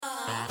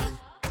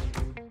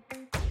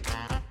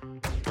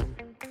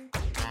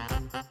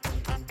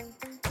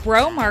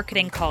Bro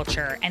marketing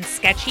culture and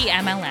sketchy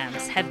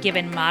MLMs have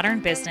given modern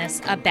business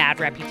a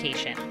bad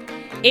reputation.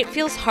 It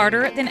feels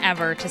harder than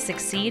ever to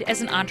succeed as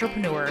an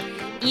entrepreneur,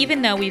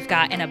 even though we've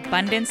got an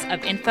abundance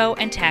of info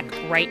and tech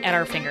right at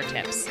our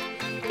fingertips.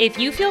 If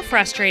you feel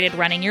frustrated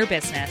running your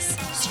business,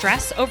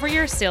 stress over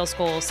your sales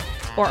goals,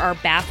 or are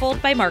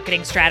baffled by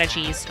marketing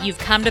strategies, you've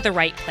come to the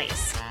right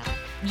place.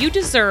 You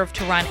deserve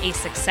to run a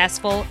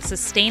successful,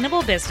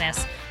 sustainable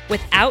business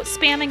without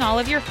spamming all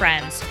of your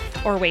friends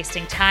or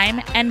wasting time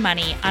and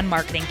money on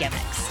marketing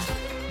gimmicks.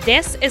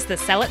 This is the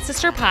Sell It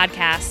Sister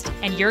podcast,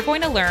 and you're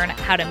going to learn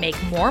how to make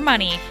more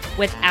money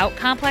without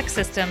complex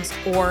systems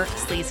or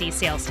sleazy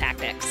sales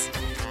tactics.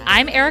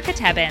 I'm Erica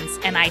Tebbins,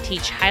 and I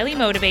teach highly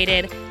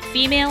motivated,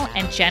 female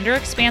and gender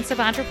expansive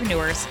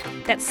entrepreneurs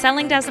that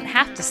selling doesn't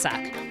have to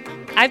suck.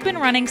 I've been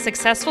running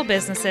successful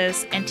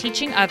businesses and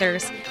teaching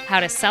others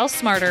how to sell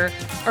smarter,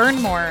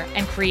 earn more,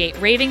 and create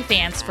raving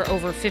fans for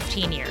over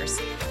 15 years.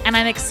 And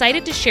I'm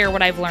excited to share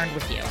what I've learned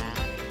with you.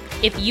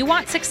 If you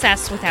want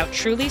success without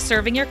truly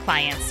serving your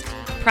clients,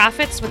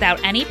 profits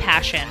without any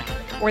passion,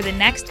 or the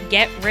next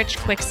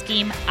get-rich-quick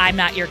scheme, I'm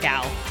not your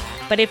gal.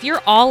 But if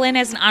you're all in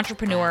as an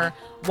entrepreneur,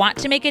 want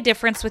to make a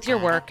difference with your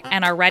work,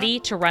 and are ready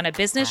to run a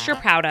business you're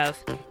proud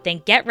of,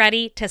 then get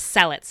ready to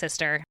sell it,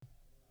 sister.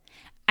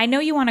 I know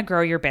you want to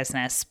grow your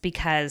business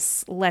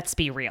because, let's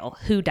be real,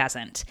 who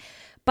doesn't?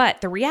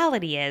 But the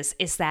reality is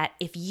that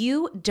if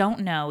you don't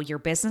know your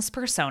business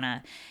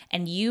persona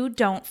and you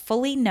don't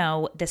fully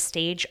know the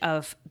stage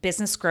of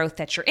business growth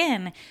that you're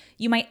in,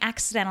 you might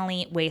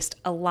accidentally waste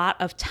a lot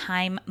of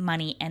time,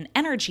 money, and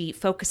energy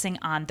focusing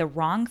on the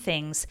wrong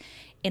things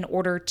in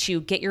order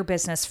to get your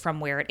business from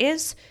where it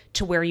is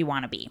to where you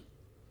want to be.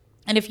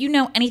 And if you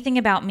know anything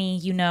about me,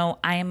 you know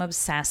I am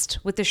obsessed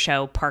with the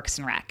show Parks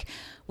and Rec,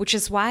 which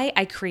is why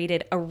I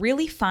created a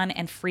really fun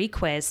and free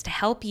quiz to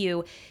help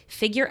you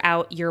figure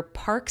out your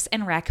Parks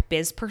and Rec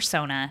biz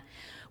persona,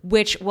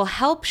 which will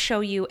help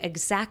show you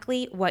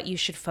exactly what you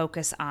should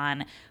focus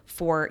on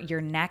for your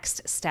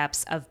next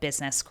steps of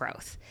business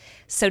growth.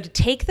 So to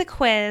take the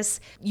quiz,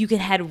 you can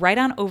head right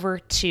on over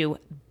to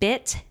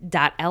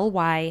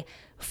bit.ly/biz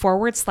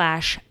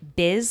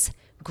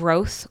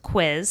growth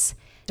quiz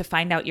to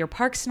find out your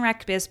Parks and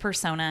Rec biz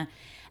persona,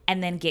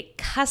 and then get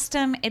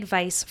custom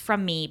advice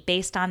from me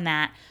based on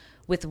that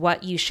with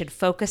what you should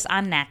focus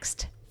on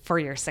next for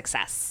your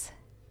success.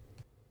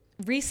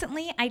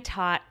 Recently, I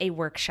taught a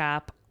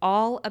workshop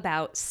all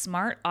about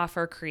smart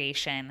offer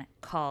creation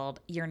called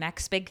Your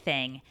Next Big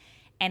Thing,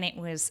 and it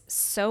was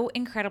so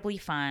incredibly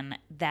fun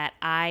that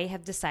I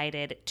have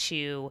decided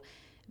to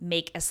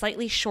make a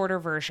slightly shorter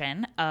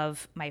version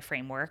of my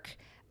framework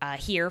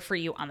here for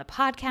you on the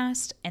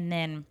podcast. And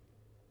then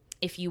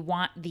if you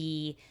want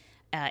the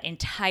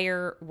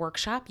entire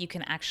workshop, you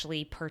can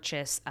actually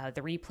purchase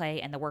the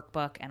replay and the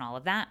workbook and all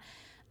of that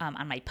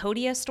on my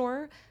Podia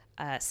store.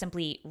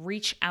 Simply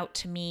reach out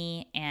to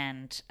me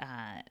and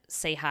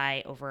say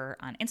hi over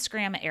on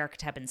Instagram at Erica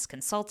Tebbins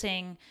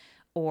Consulting,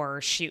 or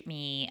shoot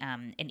me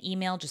an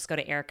email. Just go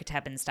to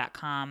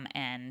ericatebbins.com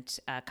and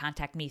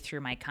contact me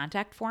through my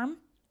contact form.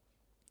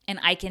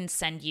 And I can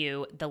send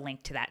you the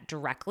link to that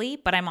directly,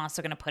 but I'm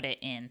also going to put it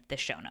in the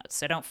show notes,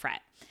 so don't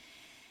fret.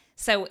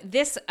 So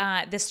this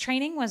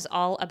training was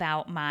all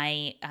about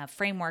my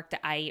framework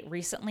that I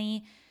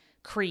recently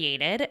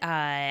created.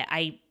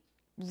 I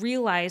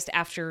realized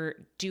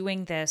after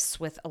doing this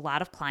with a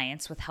lot of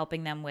clients, with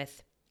helping them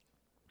with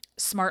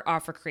smart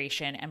offer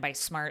creation, and by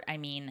smart, I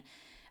mean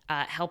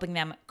helping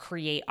them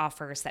create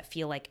offers that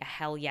feel like a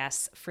hell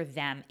yes for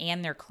them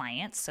and their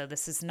clients. So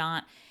this is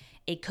not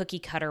a cookie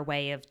cutter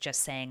way of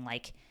just saying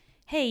like,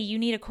 hey, you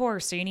need a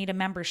course or you need a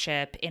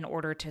membership in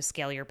order to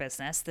scale your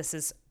business. This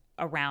is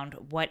around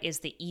what is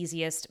the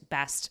easiest,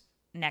 best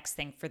next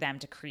thing for them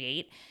to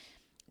create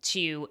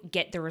to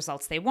get the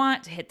results they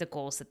want, to hit the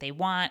goals that they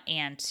want,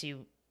 and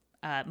to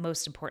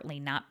most importantly,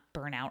 not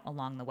burn out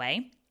along the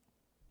way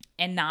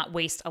and not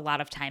waste a lot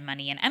of time,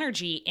 money, and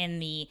energy in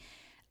the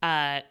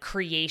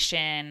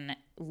creation,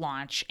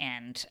 launch,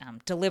 and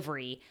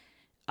delivery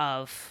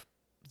of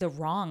the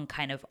wrong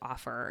kind of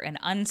offer, an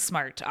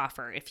unsmart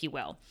offer, if you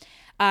will.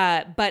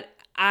 But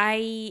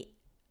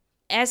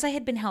as I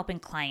had been helping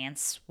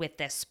clients with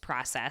this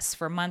process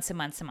for months and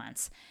months and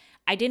months,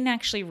 I didn't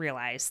actually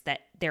realize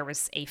that there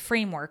was a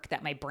framework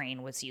that my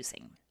brain was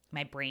using.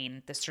 My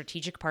brain, the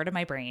strategic part of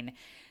my brain,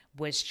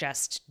 was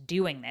just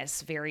doing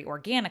this very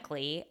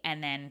organically.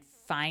 And then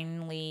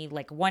finally,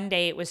 like one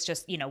day it was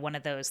just, one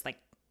of those like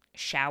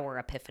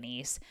shower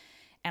epiphanies.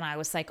 And I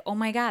was like, oh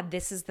my God,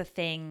 this is the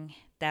thing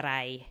that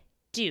I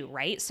do,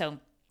 right? So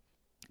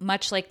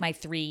much like my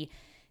 3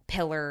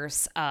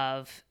 pillars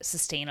of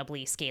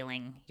sustainably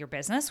scaling your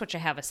business, which I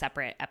have a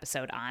separate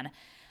episode on.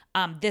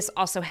 This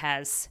also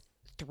has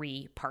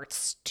 3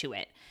 parts to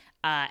it.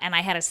 And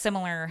I had a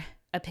similar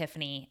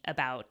epiphany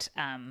about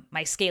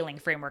my scaling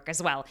framework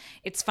as well.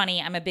 It's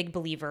funny, I'm a big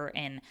believer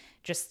in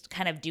just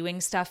kind of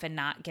doing stuff and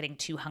not getting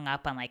too hung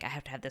up on like, I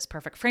have to have this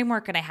perfect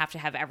framework and I have to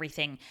have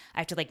everything. I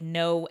have to like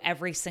know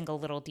every single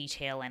little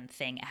detail and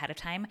thing ahead of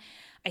time.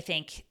 I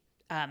think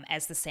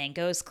as the saying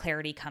goes,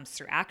 clarity comes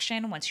through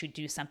action. Once you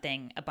do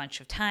something a bunch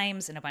of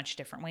times in a bunch of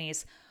different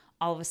ways,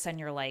 all of a sudden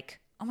you're like,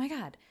 oh my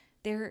God,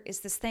 there is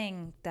this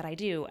thing that I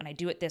do, and I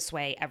do it this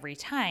way every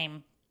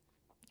time.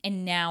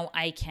 And now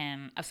I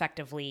can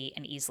effectively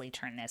and easily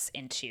turn this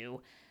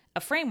into a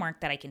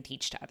framework that I can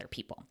teach to other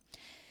people.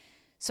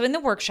 So in the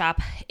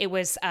workshop, it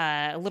was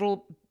a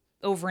little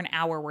over an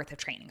hour worth of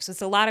training. So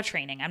it's a lot of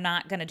training. I'm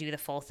not going to do the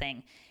full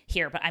thing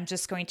here, but I'm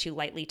just going to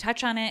lightly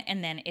touch on it.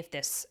 And then if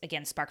this,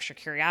 again, sparks your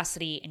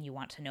curiosity and you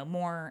want to know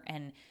more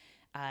and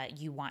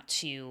you want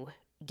to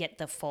get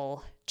the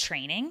full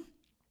training,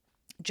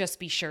 just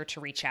be sure to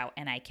reach out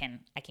and I can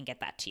get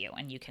that to you.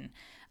 And you can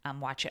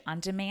watch it on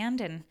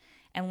demand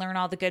and learn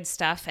all the good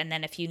stuff. And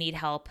then if you need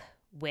help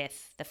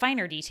with the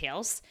finer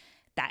details,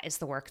 that is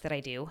the work that I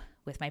do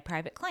with my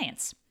private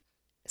clients.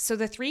 So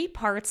the 3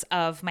 parts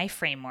of my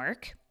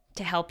framework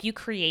to help you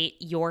create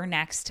your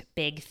next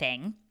big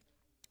thing.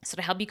 So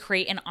to help you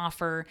create an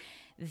offer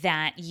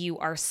that you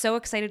are so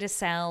excited to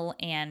sell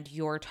and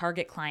your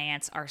target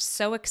clients are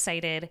so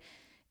excited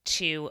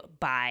to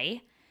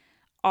buy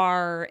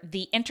are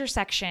the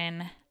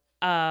intersection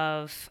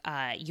of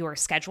your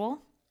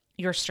schedule,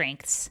 your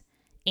strengths,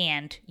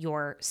 and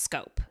your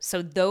scope.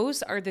 So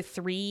those are the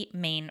 3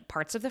 main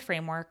parts of the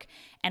framework,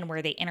 and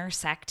where they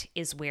intersect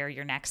is where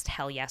your next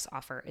hell yes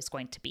offer is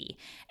going to be.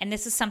 And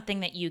this is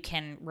something that you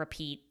can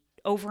repeat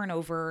over and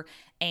over,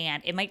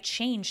 and it might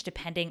change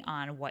depending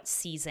on what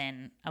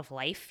season of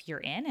life you're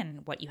in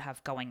and what you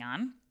have going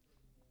on.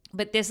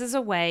 But this is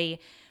a way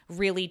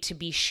really to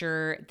be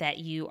sure that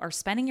you are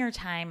spending your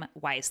time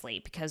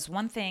wisely, because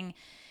one thing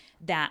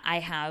that I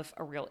have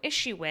a real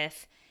issue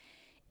with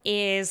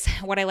is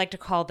what I like to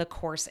call the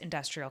course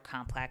industrial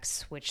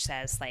complex, which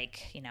says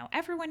like,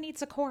 everyone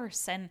needs a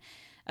course, and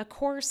a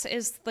course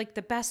is like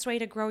the best way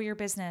to grow your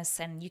business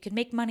and you can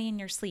make money in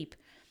your sleep.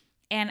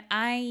 And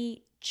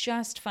I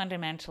just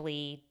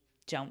fundamentally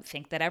don't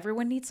think that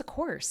everyone needs a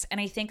course. And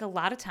I think a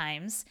lot of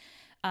times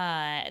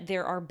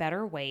there are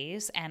better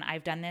ways. And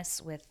I've done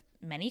this with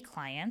many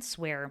clients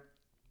where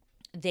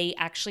they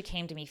actually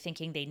came to me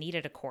thinking they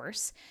needed a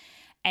course.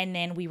 And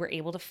then we were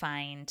able to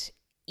find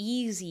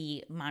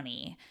easy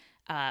money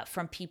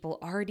from people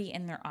already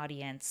in their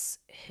audience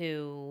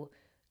who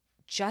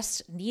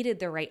just needed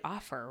the right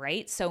offer,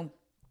 right? So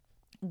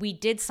we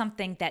did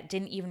something that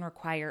didn't even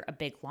require a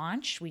big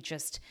launch. We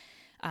just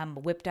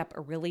whipped up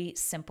a really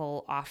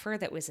simple offer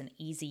that was an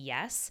easy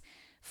yes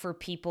for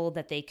people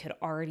that they could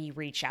already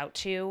reach out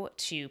to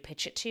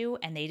pitch it to.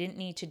 And they didn't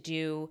need to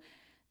do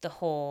the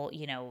whole,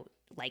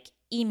 like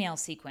email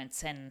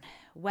sequence and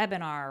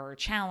webinar or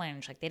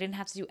challenge. Like they didn't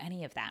have to do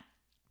any of that.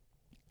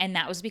 And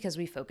that was because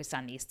we focused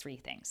on these 3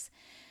 things.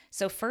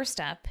 So first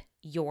up,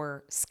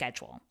 your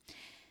schedule.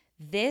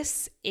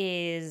 This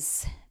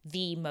is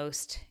the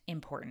most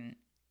important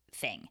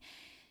thing.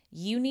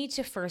 You need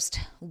to first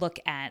look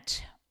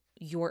at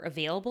your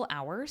available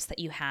hours that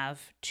you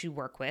have to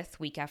work with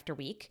week after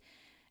week.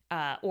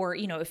 Or,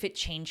 if it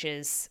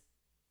changes,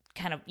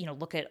 kind of,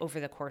 look at over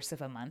the course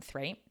of a month,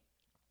 right?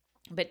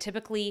 But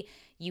typically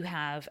you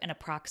have an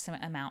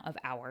approximate amount of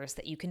hours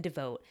that you can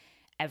devote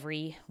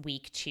every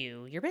week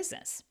to your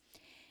business.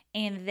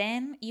 And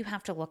then you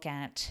have to look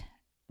at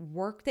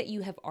work that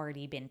you have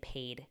already been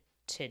paid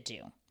to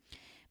do.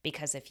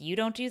 Because if you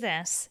don't do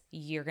this,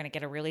 you're going to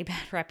get a really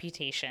bad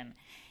reputation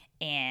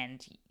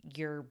and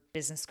your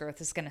business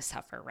growth is going to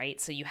suffer, right?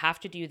 So you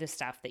have to do the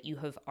stuff that you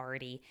have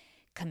already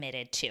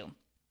committed to.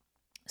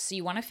 So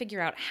you want to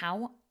figure out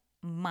how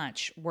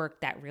much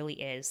work that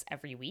really is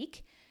every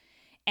week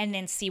and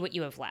then see what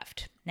you have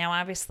left. Now,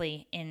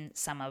 obviously, in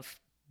some of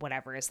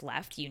whatever is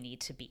left, you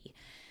need to be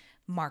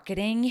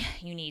marketing.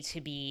 You need to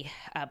be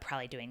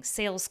probably doing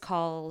sales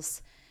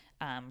calls,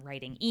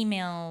 writing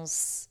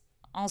emails,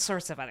 all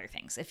sorts of other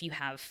things. If you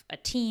have a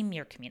team,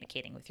 you're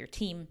communicating with your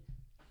team.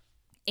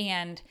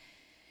 And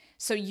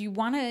so you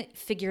want to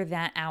figure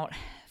that out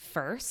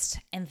first,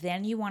 and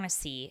then you want to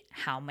see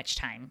how much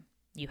time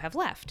you have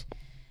left.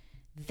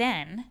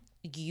 Then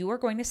you are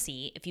going to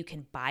see if you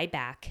can buy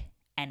back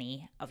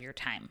any of your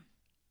time.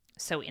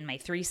 So in my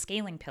 3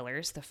 scaling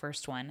pillars, the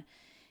first one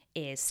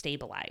is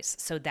stabilize.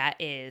 So that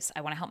is,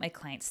 I want to help my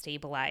clients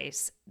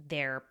stabilize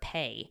their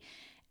pay,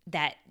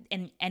 that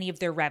and any of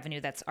their revenue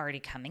that's already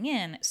coming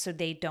in, so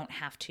they don't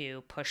have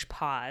to push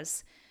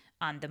pause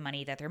on the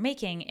money that they're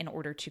making in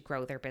order to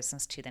grow their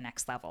business to the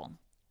next level.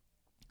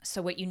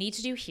 So what you need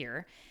to do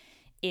here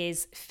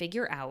is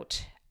figure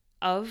out,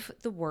 of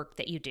the work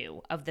that you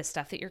do, of the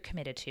stuff that you're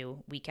committed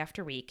to week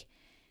after week,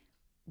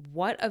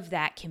 what of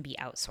that can be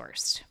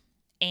outsourced.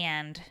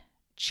 And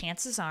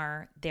chances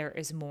are there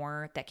is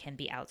more that can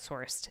be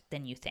outsourced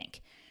than you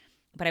think.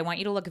 But I want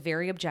you to look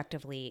very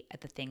objectively at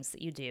the things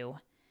that you do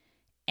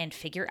and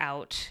figure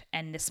out,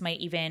 and this might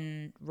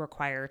even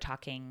require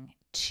talking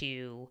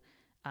to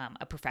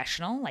a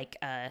professional like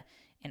an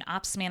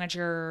ops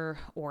manager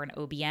or an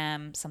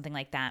OBM, something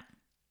like that,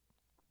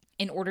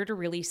 in order to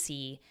really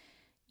see,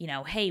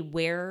 hey,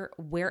 where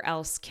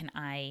else can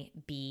I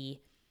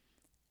be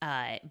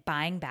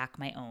buying back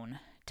my own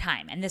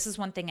time. And this is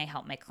one thing I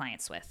help my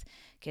clients with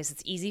because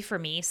it's easy for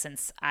me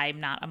since I'm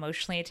not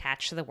emotionally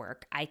attached to the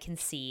work. I can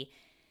see,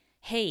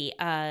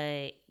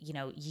 hey,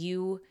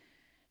 you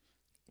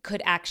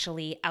could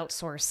actually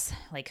outsource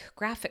like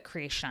graphic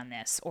creation on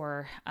this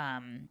or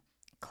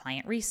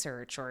client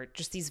research or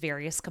just these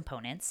various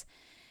components.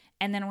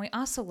 And then we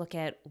also look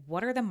at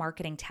what are the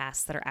marketing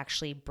tasks that are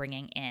actually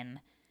bringing in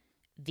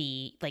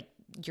the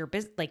your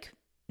business, like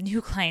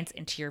new clients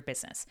into your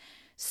business.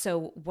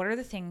 So what are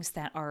the things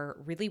that are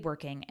really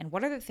working and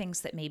what are the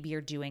things that maybe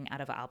you're doing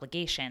out of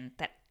obligation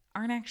that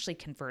aren't actually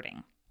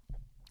converting?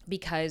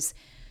 Because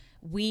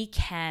we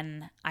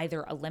can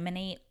either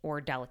eliminate or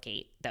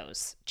delegate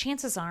those.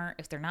 Chances are,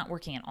 if they're not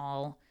working at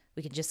all,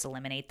 we can just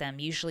eliminate them.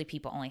 Usually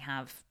people only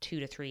have 2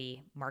 to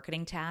 3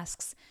 marketing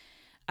tasks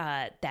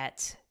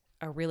that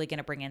are really going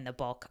to bring in the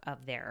bulk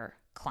of their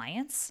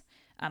clients,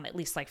 at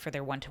least like for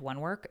their one-to-one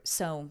work.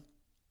 So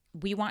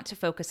we want to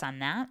focus on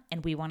that,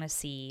 and we want to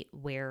see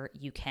where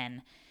you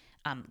can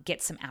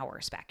get some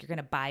hours back. You're going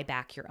to buy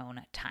back your own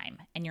time,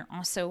 and you're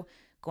also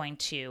going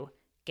to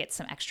get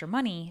some extra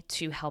money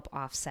to help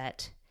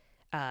offset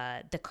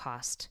the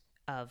cost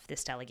of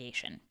this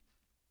delegation.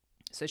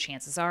 So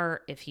chances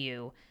are, if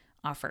you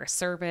offer a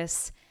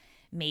service,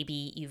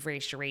 maybe you've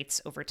raised your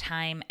rates over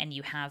time and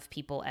you have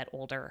people at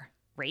older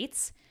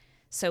rates.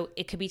 So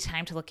it could be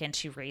time to look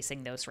into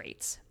raising those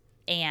rates.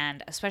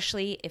 And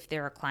especially if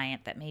they're a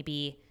client that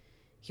maybe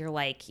you're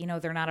like,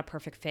 they're not a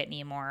perfect fit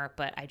anymore,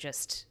 but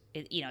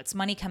it's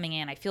money coming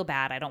in. I feel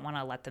bad. I don't want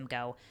to let them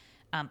go.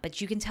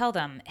 But you can tell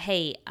them,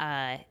 hey,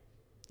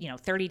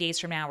 30 days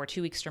from now or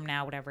 2 weeks from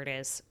now, whatever it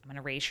is, I'm going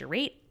to raise your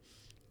rate.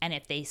 And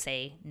if they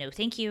say no,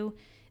 thank you,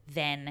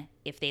 then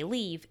if they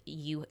leave,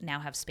 you now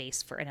have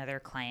space for another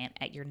client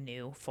at your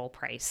new full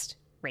priced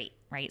rate,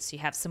 right? So you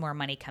have some more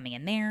money coming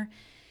in there.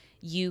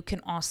 You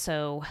can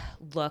also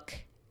look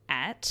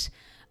at,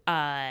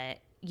 are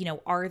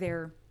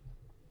there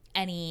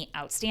any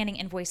outstanding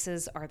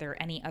invoices? Are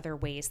there any other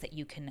ways that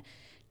you can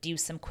do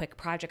some quick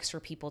projects for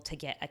people to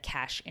get a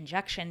cash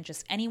injection?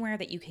 Just anywhere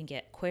that you can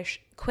get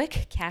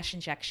quick cash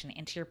injection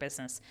into your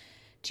business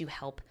to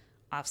help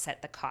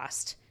offset the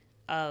cost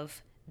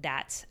of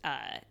that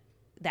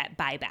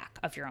buyback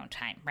of your own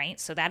time, right?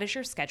 So that is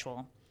your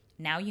schedule.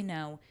 Now you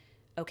know,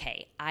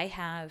 okay, I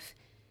have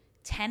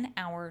 10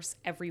 hours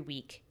every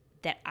week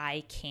that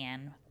I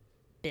can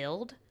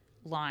build,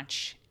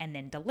 launch, and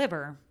then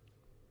deliver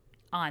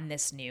on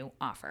this new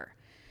offer.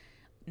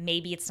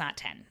 Maybe it's not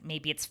 10,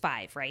 maybe it's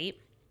 5, right?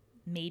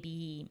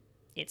 Maybe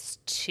it's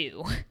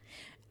 2.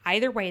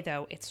 Either way,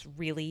 though, it's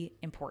really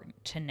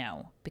important to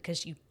know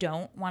because you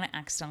don't want to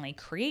accidentally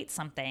create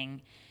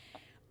something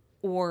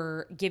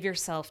or give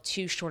yourself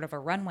too short of a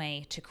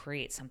runway to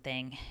create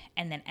something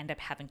and then end up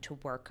having to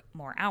work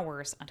more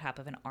hours on top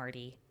of an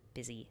already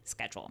busy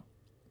schedule.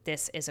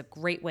 This is a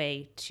great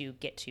way to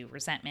get to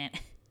resentment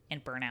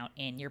and burnout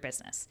in your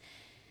business.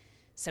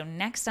 So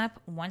next up,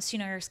 once you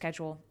know your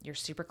schedule, you're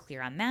super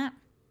clear on that,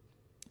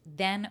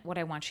 then what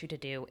I want you to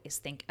do is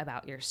think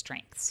about your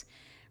strengths,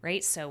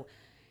 right? So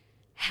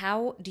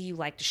how do you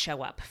like to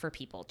show up for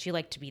people? Do you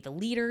like to be the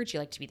leader? Do you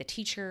like to be the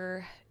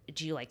teacher?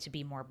 Do you like to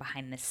be more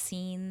behind the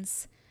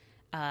scenes?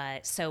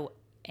 So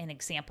an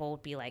example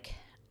would be like,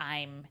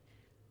 I'm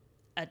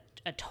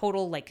a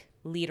total like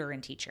leader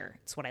and teacher.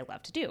 It's what I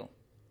love to do.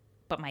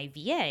 But my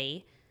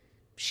VA,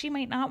 she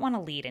might not want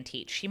to lead and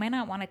teach. She might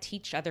not want to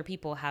teach other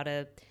people how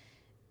to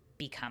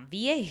become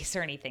VAs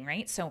or anything,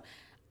 right? So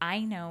I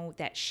know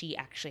that she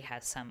actually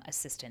has some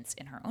assistants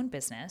in her own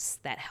business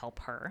that help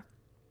her,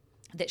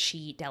 that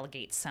she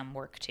delegates some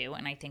work to.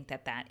 And I think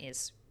that that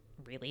is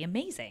really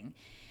amazing.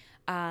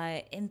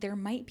 And there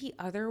might be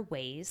other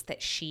ways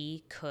that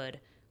she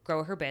could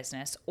grow her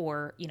business,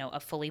 or, a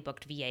fully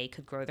booked VA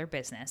could grow their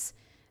business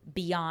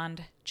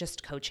beyond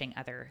just coaching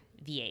other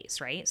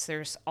VAs, right? So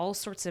there's all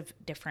sorts of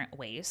different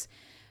ways,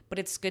 but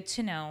it's good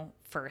to know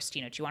first, do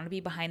you want to be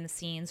behind the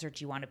scenes or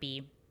do you want to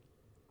be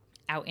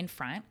out in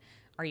front?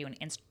 Are you an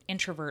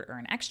introvert or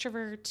an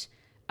extrovert?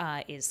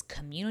 Is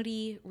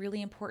community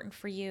really important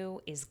for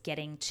you? Is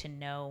getting to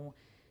know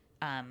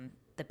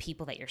the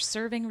people that you're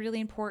serving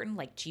really important?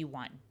 Like, do you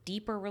want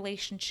deeper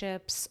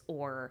relationships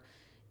or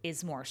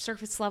is more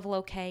surface level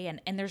okay?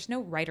 And there's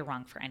no right or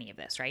wrong for any of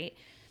this, right?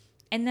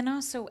 And then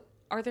also,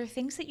 are there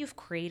things that you've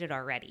created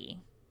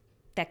already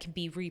that can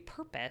be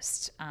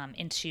repurposed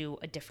into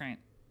a different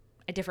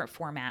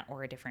format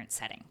or a different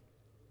setting?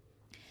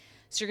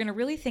 So you're going to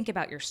really think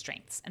about your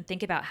strengths and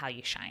think about how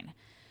you shine.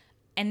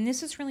 And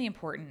this is really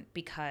important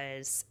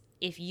because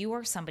if you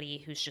are somebody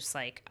who's just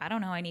like, I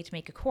don't know, I need to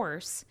make a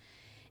course,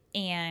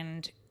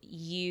 and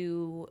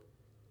you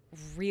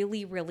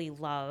really, really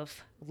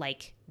love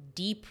like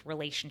deep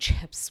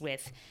relationships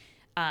with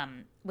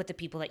the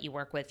people that you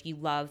work with, you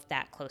love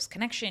that close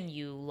connection,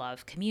 you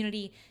love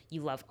community,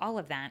 you love all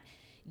of that,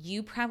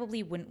 you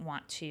probably wouldn't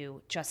want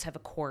to just have a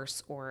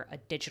course or a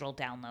digital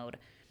download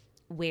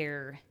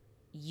where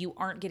you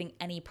aren't getting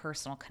any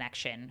personal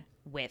connection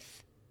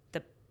with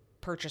the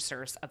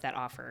purchasers of that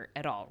offer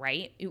at all,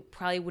 right? It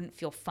probably wouldn't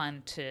feel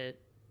fun to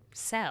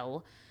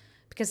sell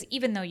Because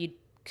even though you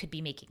could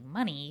be making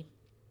money,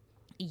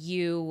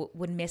 you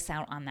would miss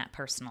out on that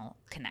personal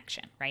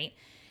connection, right?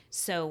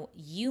 So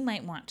you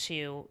might want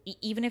to,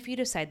 even if you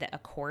decide that a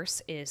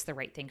course is the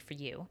right thing for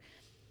you,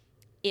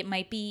 it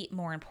might be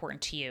more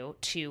important to you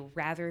to,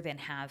 rather than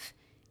have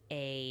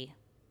a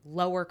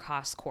lower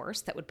cost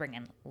course that would bring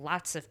in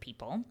lots of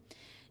people,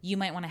 you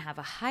might want to have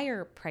a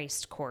higher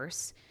priced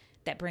course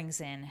that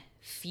brings in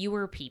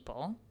fewer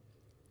people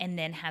and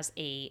then has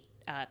a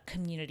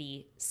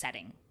community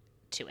setting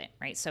to it,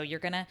 right? So you're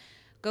going to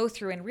go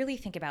through and really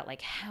think about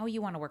like how you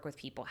want to work with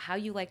people, how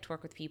you like to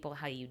work with people,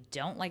 how you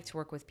don't like to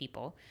work with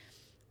people.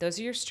 Those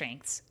are your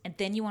strengths. And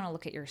then you want to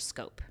look at your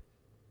scope.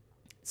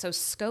 So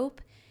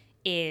scope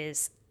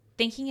is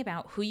thinking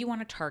about who you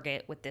want to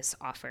target with this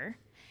offer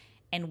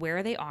and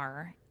where they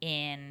are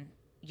in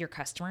your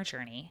customer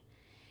journey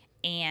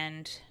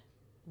and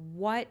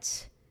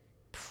what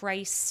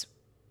price,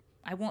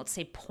 I won't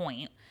say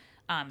point,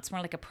 it's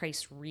more like a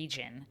price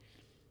region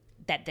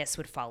that this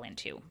would fall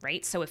into,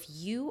 right? So if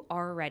you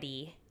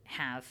already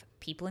have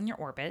people in your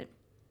orbit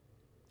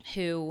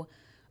who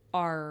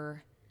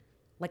are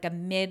like a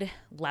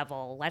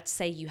mid-level, let's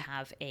say you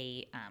have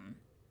a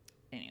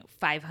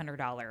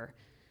 $500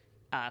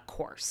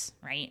 course,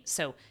 right?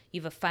 So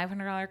you have a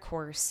 $500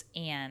 course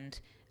and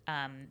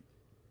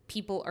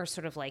people are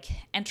sort of like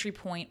entry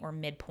point or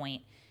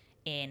midpoint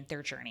in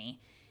their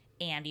journey.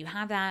 And you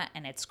have that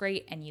and it's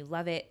great and you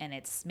love it and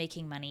it's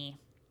making money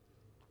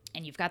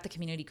and you've got the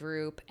community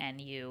group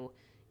and you're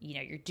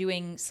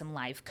doing some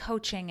live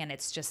coaching and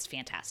it's just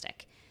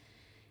fantastic.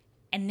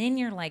 And then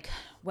you're like,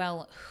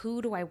 well,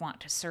 who do I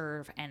want to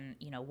serve and,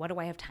 what do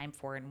I have time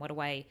for and what do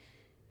I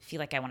feel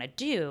like I want to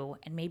do?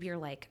 And maybe you're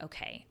like,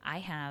 okay, I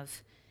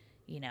have,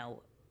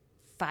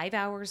 5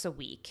 hours a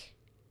week,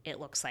 it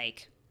looks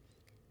like,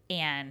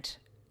 and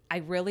I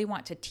really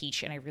want to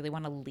teach and I really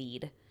want to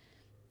lead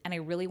and I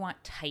really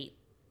want tight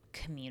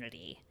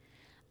community.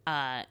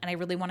 And I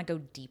really want to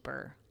go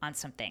deeper on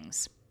some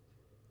things.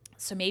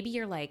 So maybe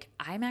you're like,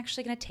 I'm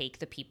actually going to take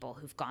the people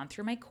who've gone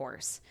through my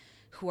course,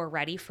 who are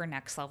ready for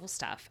next level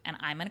stuff, and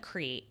I'm going to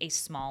create a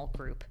small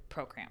group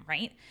program,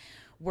 right?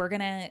 We're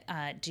going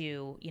to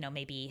do,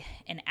 maybe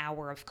an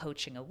hour of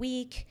coaching a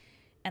week,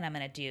 and I'm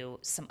going to do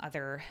some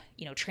other,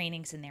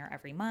 trainings in there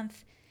every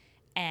month.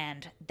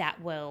 And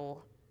that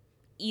will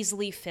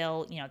easily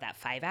fill, that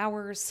 5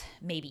 hours,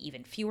 maybe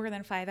even fewer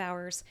than 5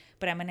 hours,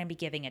 but I'm going to be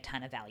giving a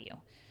ton of value.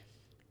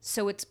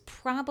 So it's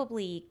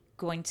probably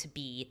going to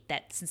be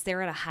that since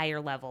they're at a higher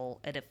level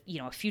at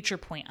a future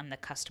point on the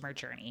customer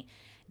journey,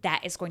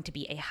 that is going to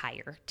be a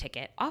higher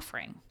ticket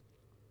offering.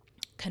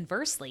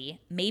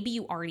 Conversely, maybe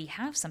you already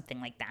have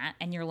something like that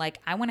and you're like,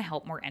 I want to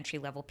help more entry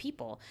level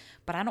people,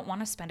 but I don't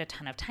want to spend a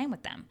ton of time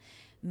with them.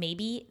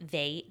 Maybe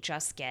they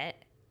just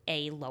get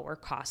a lower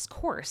cost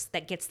course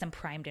that gets them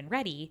primed and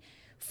ready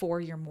for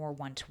your more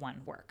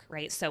one-to-one work,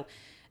 right? So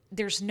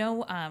there's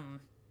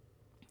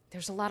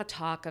a lot of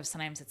talk of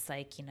sometimes it's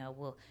like,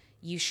 well,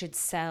 you should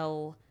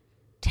sell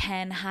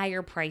 10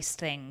 higher priced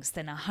things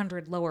than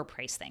 100 lower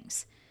priced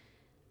things.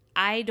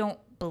 I don't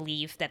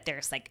believe that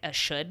there's like a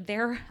should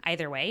there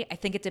either way. I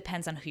think it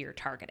depends on who you're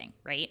targeting,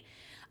 right?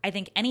 I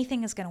think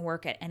anything is going to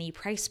work at any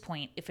price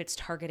point if it's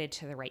targeted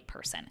to the right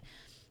person.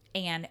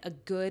 And a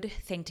good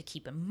thing to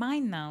keep in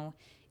mind though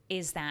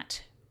is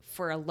that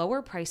for a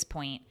lower price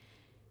point,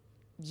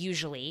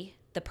 usually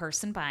the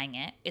person buying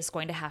it is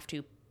going to have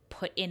to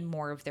put in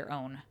more of their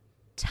own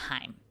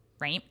time,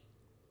 right?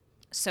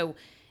 So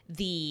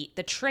the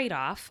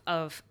trade-off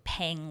of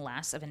paying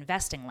less, of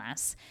investing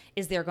less,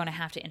 is they're going to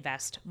have to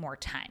invest more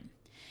time.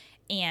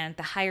 And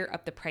the higher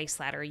up the price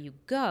ladder you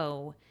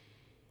go,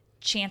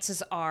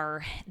 chances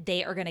are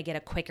they are going to get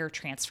a quicker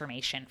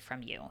transformation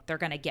from you. They're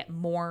going to get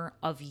more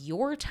of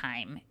your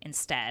time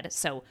instead.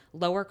 So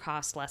lower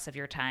cost, less of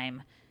your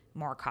time,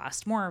 more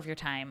cost, more of your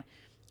time,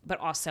 but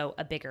also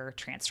a bigger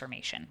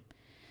transformation.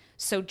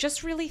 So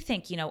just really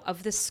think,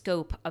 of the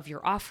scope of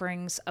your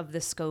offerings, of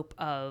the scope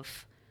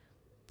of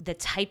the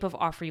type of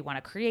offer you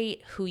want to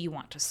create, who you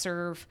want to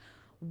serve,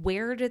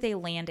 where do they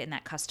land in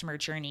that customer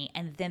journey?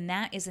 And then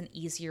that is an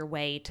easier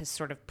way to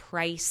sort of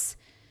price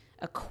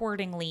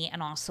accordingly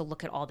and also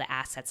look at all the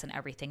assets and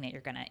everything that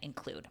you're going to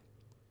include.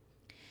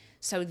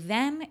 So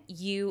then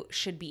you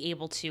should be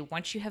able to,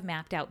 once you have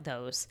mapped out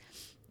those,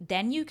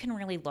 then you can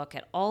really look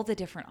at all the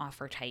different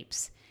offer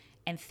types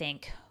and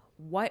think,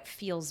 what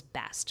feels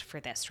best for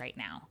this right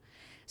now?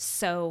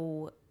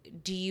 So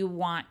do you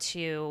want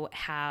to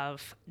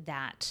have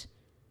that,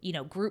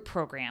 group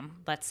program,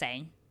 let's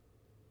say?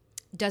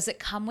 Does it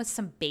come with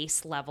some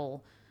base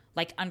level,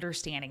 like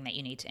understanding that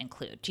you need to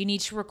include? Do you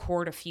need to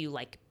record a few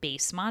like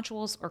base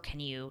modules or can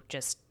you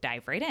just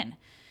dive right in?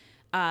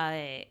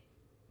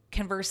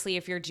 Conversely,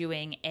 if you're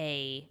doing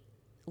a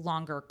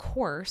longer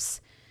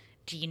course,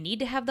 do you need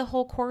to have the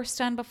whole course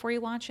done before you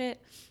launch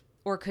it?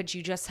 Or could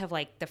you just have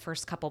like the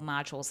first couple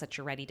modules that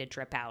you're ready to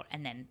drip out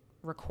and then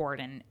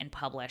record and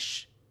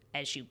publish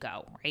as you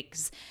go, right?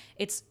 Because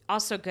it's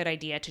also a good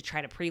idea to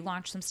try to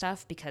pre-launch some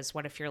stuff, because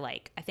what if you're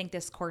like, I think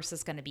this course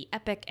is going to be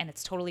epic and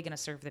it's totally going to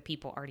serve the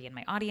people already in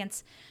my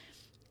audience.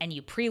 and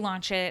you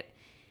pre-launch it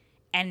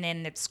and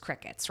then it's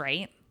crickets,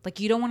 right? Like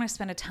you don't want to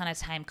spend a ton of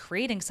time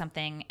creating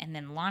something and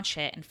then launch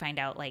it and find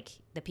out like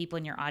the people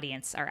in your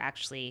audience are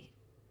actually,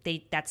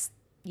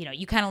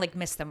 you kind of like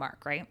miss the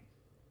mark, right?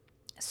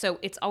 So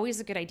it's always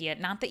a good idea,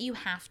 not that you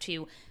have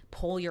to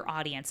poll your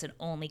audience and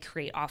only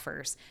create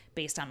offers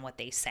based on what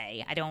they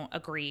say. I don't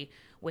agree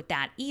with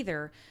that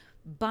either.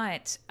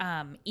 But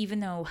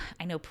even though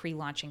I know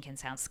pre-launching can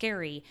sound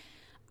scary,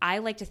 I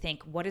like to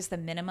think, what is the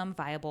minimum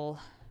viable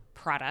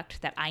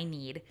product that I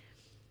need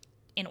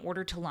in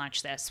order to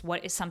launch this?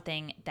 What is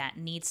something that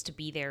needs to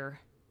be there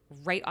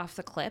right off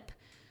the clip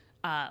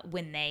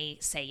when they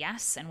say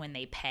yes and when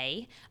they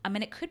pay?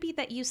 And it could be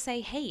that you say,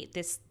 hey,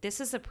 this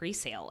is a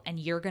pre-sale and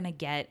you're going to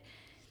get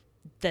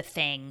the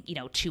thing,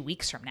 2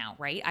 weeks from now,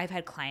 right? I've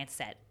had clients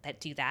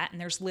that do that,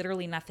 and there's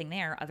literally nothing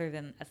there other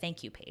than a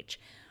thank you page.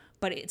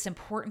 But it's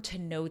important to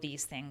know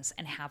these things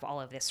and have all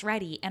of this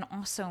ready, and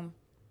also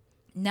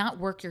not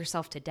work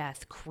yourself to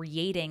death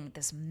creating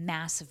this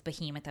massive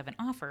behemoth of an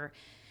offer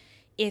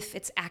if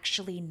it's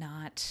actually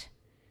not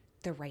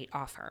the right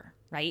offer,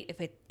 right?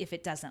 If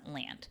it doesn't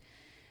land.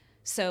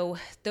 So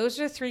those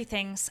are 3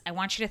 things I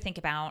want you to think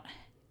about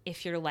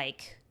if you're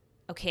like,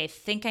 okay, I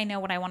think I know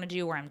what I want to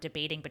do, or I'm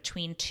debating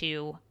between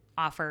 2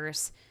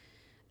 offers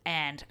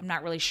and I'm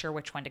not really sure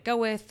which one to go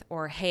with,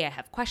 or hey, I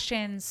have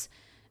questions,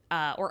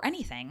 or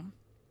anything.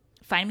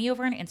 Find me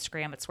over on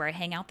Instagram. It's where I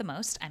hang out the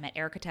most. I'm at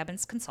Erica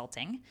Tebbins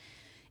Consulting.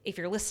 If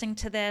you're listening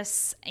to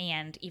this,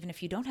 and even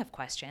if you don't have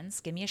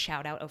questions, give me a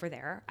shout out over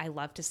there. I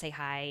love to say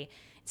hi,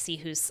 see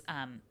who's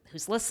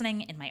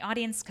listening in my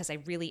audience, because I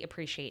really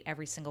appreciate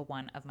every single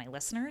one of my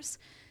listeners.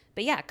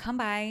 But yeah, come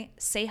by,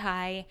 say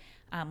hi.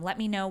 Let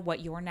me know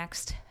what your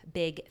next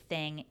big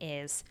thing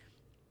is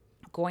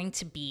going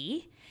to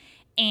be.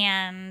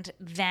 And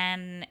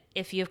then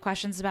if you have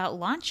questions about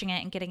launching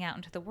it and getting out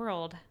into the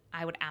world,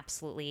 I would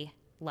absolutely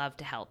love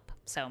to help.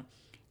 So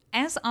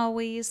as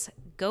always,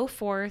 go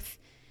forth,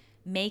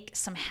 make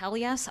some hell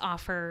yes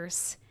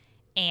offers,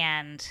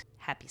 and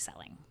happy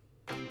selling.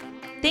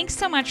 Thanks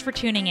so much for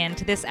tuning in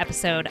to this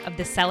episode of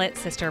the Sell It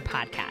Sister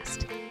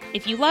podcast.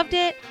 If you loved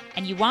it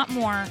and you want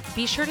more,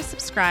 be sure to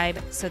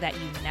subscribe so that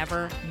you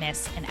never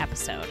miss an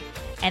episode.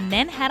 And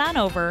then head on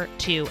over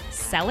to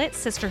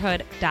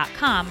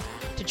sellitsisterhood.com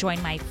to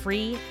join my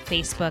free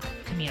Facebook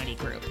community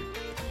group.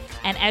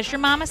 And as your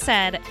mama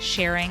said,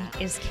 sharing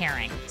is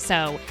caring.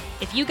 So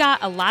if you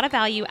got a lot of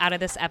value out of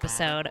this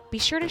episode, be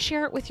sure to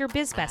share it with your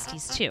biz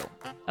besties too,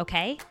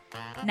 okay?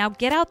 Now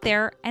get out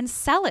there and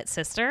sell it,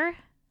 sister.